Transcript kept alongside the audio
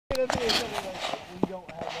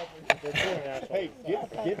Hey, get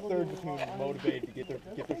third between motivated to get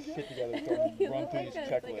their shit together so we run through this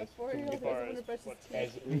checklist. So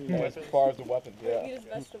we get as far as the weapons, yeah. Eat his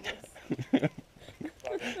vegetables.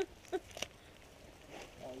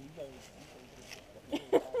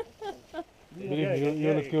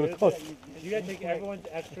 You gotta take everyone's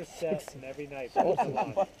extra steps and every night.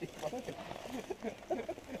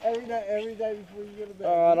 Every night before you go to bed.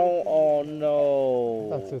 I don't. Oh no.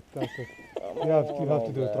 That's it. You have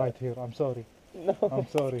to do it right here. I'm sorry. No. I'm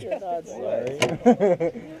sorry. You're not sorry.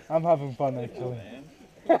 I'm having fun actually.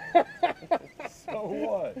 So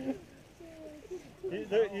what?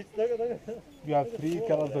 You have 3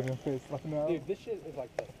 colors on your face right now. Dude, this shit is like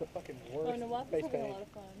the fucking worst. Oh, Nawaf is having a lot of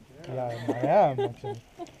fun. Yeah, I am actually.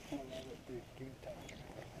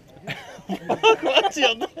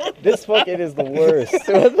 This fucking is the worst.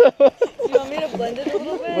 Do you want me to blend it a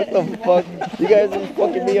little bit? What the fuck? You guys are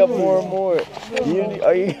fucking me up more and more.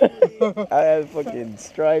 Are you? I have fucking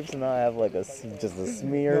stripes and I have like just a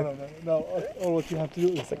smear. No. All what you have to do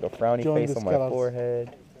is It's like a frowny join face this on my colors.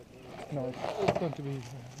 forehead. No, it's going to be,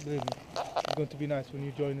 believe me, it's going to be nice when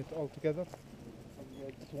you join it all together.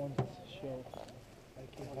 Just one show,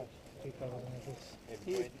 like you have 3 colors on this.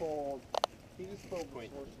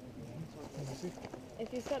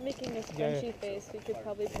 If you stop making a scrunchy face, we could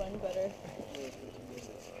probably blend better.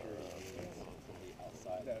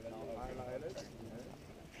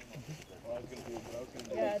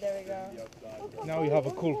 Yeah, there we go. Now you have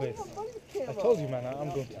a cool face. I told you, man, I'm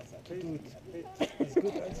going to do it as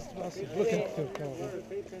good as possible. Look at your color.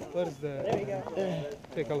 Where is the... There we go.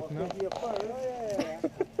 Take a look now.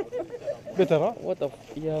 Better, huh? What the?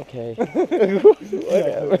 Yeah, okay.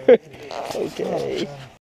 Whatever. Okay.